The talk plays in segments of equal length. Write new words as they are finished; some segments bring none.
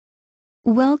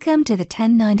Welcome to the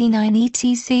 1099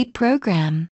 ETC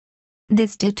program.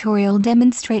 This tutorial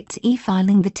demonstrates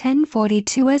e-filing the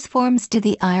 1042S forms to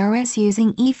the IRS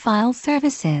using e-file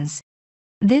services.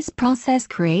 This process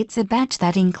creates a batch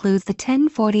that includes the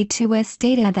 1042S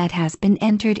data that has been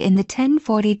entered in the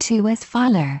 1042S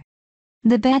filer.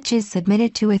 The batch is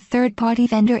submitted to a third-party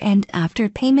vendor, and after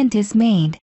payment is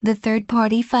made, the third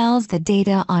party files the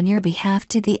data on your behalf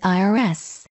to the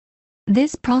IRS.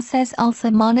 This process also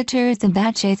monitors the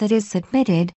batch as it is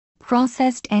submitted,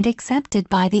 processed and accepted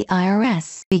by the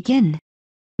IRS. Begin.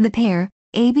 The pair,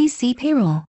 ABC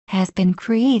payroll, has been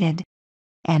created,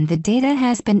 and the data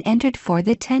has been entered for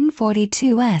the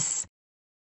 1042S.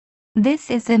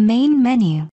 This is the main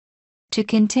menu. To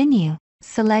continue,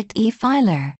 select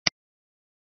e-filer.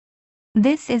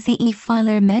 This is the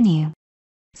e-filer menu.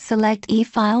 Select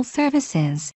e-file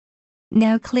services.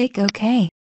 Now click OK.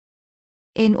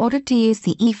 In order to use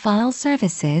the e-file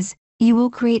services, you will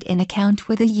create an account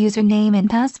with a username and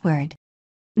password.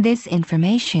 This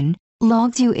information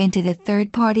logs you into the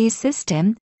third-party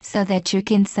system so that you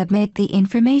can submit the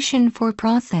information for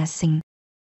processing.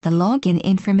 The login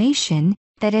information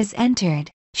that is entered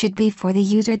should be for the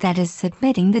user that is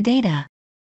submitting the data.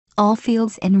 All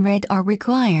fields in red are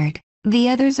required, the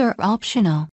others are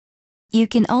optional. You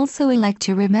can also elect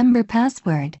to remember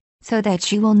password so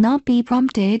that you will not be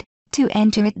prompted to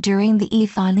enter it during the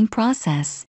e-filing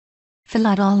process. Fill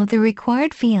out all of the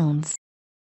required fields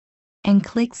and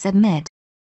click Submit.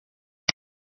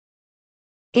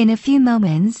 In a few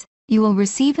moments, you will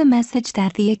receive a message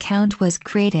that the account was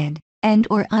created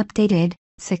and/or updated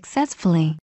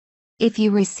successfully. If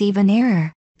you receive an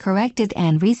error, correct it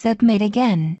and resubmit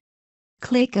again.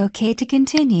 Click OK to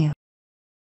continue.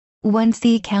 Once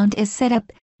the account is set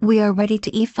up, we are ready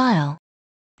to e-file.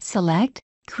 Select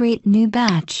Create New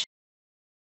Batch.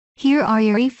 Here are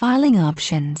your e-filing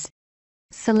options.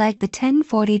 Select the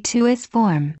 1042S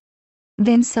form.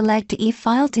 Then select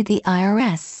e-file to the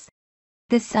IRS.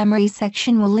 The summary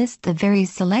section will list the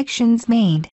various selections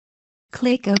made.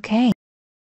 Click OK.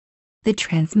 The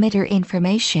transmitter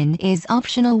information is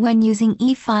optional when using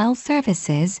e-file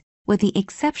services, with the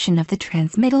exception of the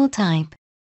transmittal type.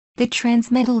 The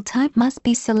transmittal type must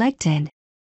be selected.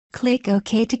 Click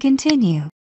OK to continue.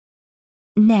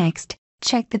 Next,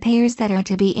 check the payers that are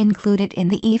to be included in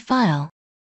the e-file.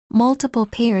 Multiple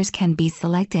payers can be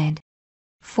selected.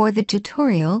 For the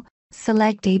tutorial,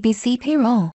 select ABC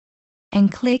payroll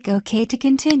and click OK to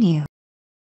continue.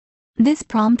 This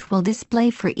prompt will display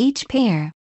for each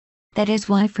payer. That is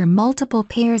why for multiple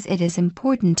payers it is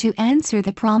important to answer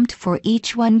the prompt for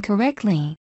each one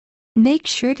correctly. Make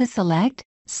sure to select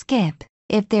Skip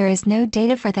if there is no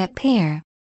data for that payer.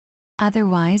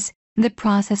 Otherwise, the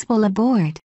process will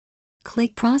abort.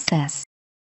 Click Process.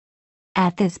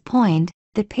 At this point,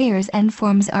 the payers and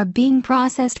forms are being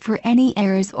processed for any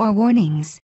errors or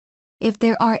warnings. If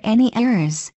there are any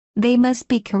errors, they must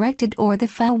be corrected or the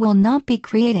file will not be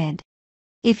created.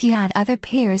 If you had other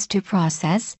payers to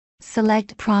process,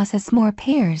 select Process More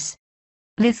Payers.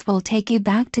 This will take you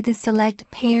back to the Select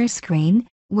Payer screen,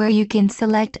 where you can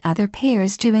select other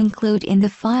payers to include in the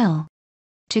file.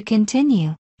 To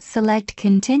continue, select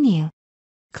Continue.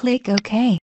 Click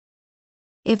OK.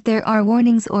 If there are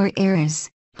warnings or errors,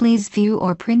 please view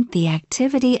or print the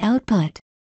activity output.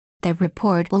 The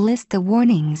report will list the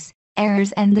warnings,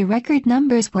 errors and the record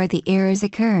numbers where the errors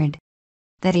occurred.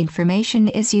 That information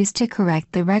is used to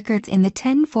correct the records in the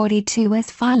 1042S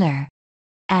filer.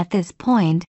 At this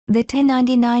point, the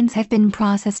 1099s have been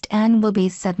processed and will be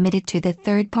submitted to the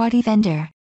third-party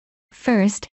vendor.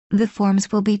 First, the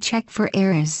forms will be checked for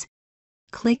errors.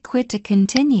 Click Quit to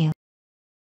continue.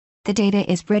 The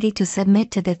data is ready to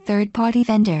submit to the third-party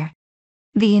vendor.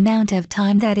 The amount of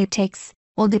time that it takes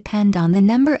will depend on the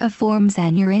number of forms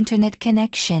and your internet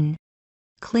connection.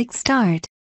 Click Start.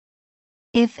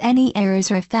 If any errors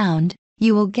are found,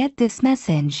 you will get this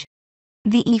message.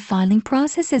 The e-filing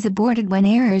process is aborted when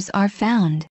errors are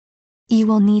found. You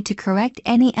will need to correct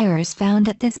any errors found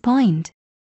at this point.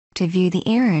 To view the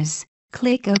errors,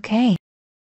 click OK.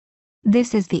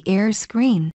 This is the error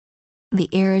screen. The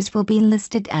errors will be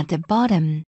listed at the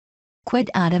bottom. Quit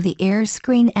out of the error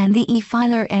screen and the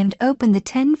e-filer and open the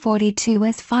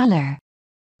 1042S filer.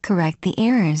 Correct the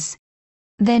errors.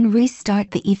 Then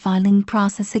restart the e-filing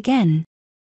process again.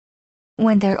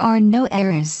 When there are no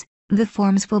errors, the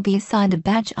forms will be assigned a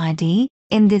batch ID,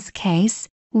 in this case,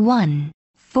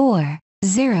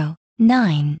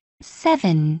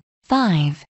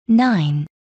 1409759.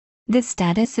 The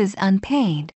status is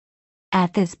unpaid.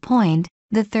 At this point,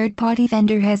 the third-party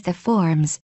vendor has the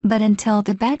forms, but until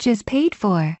the batch is paid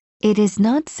for, it is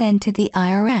not sent to the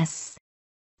IRS.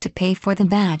 To pay for the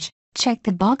batch, check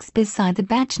the box beside the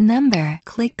batch number.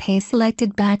 Click Pay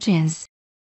selected batches.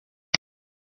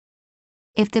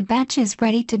 If the batch is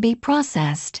ready to be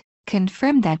processed,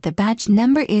 confirm that the batch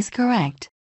number is correct.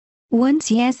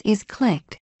 Once Yes is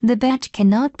clicked, the batch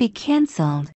cannot be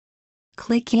cancelled.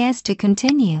 Click Yes to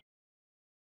continue.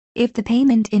 If the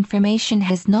payment information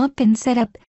has not been set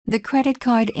up, the credit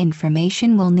card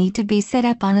information will need to be set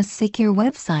up on a secure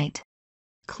website.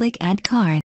 Click Add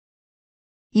Card.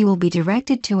 You will be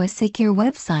directed to a secure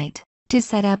website to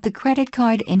set up the credit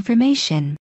card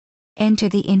information. Enter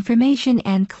the information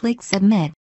and click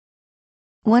Submit.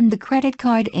 When the credit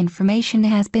card information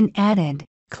has been added,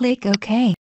 click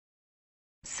OK.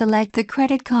 Select the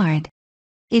credit card.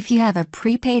 If you have a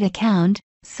prepaid account,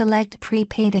 select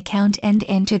Prepaid Account and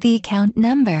enter the account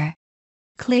number.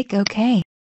 Click OK.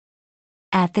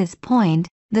 At this point,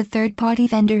 the third-party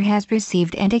vendor has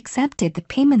received and accepted the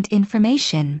payment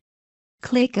information.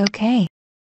 Click OK.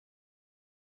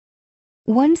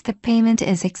 Once the payment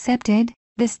is accepted,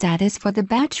 the status for the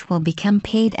batch will become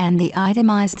paid and the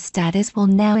itemized status will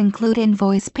now include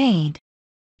invoice paid.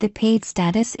 The paid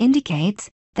status indicates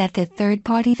that the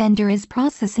third-party vendor is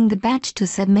processing the batch to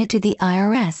submit to the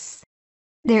IRS.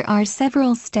 There are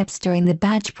several steps during the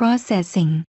batch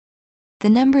processing. The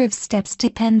number of steps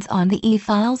depends on the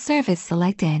e-file service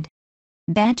selected.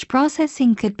 Batch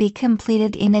processing could be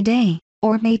completed in a day,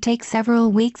 or may take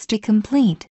several weeks to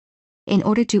complete. In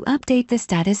order to update the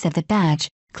status of the batch,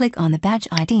 click on the batch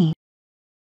ID.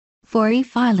 For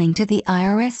e-filing to the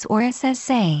IRS or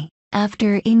SSA,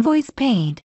 after invoice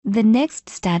paid, the next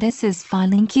status is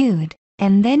filing queued,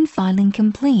 and then filing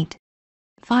complete.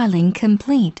 Filing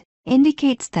complete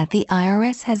indicates that the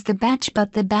IRS has the batch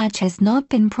but the batch has not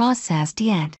been processed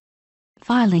yet.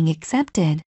 Filing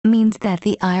accepted means that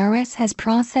the IRS has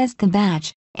processed the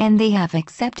batch, and they have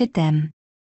accepted them.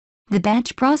 The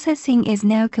batch processing is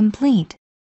now complete.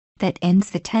 That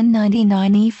ends the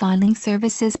 1099 e-filing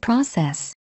services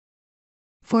process.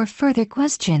 For further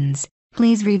questions,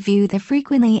 please review the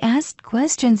frequently asked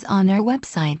questions on our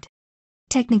website.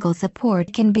 Technical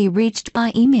support can be reached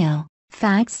by email,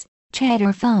 fax, chat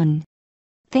or phone.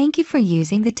 Thank you for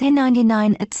using the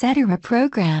 1099 etc.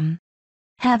 program.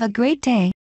 Have a great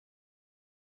day.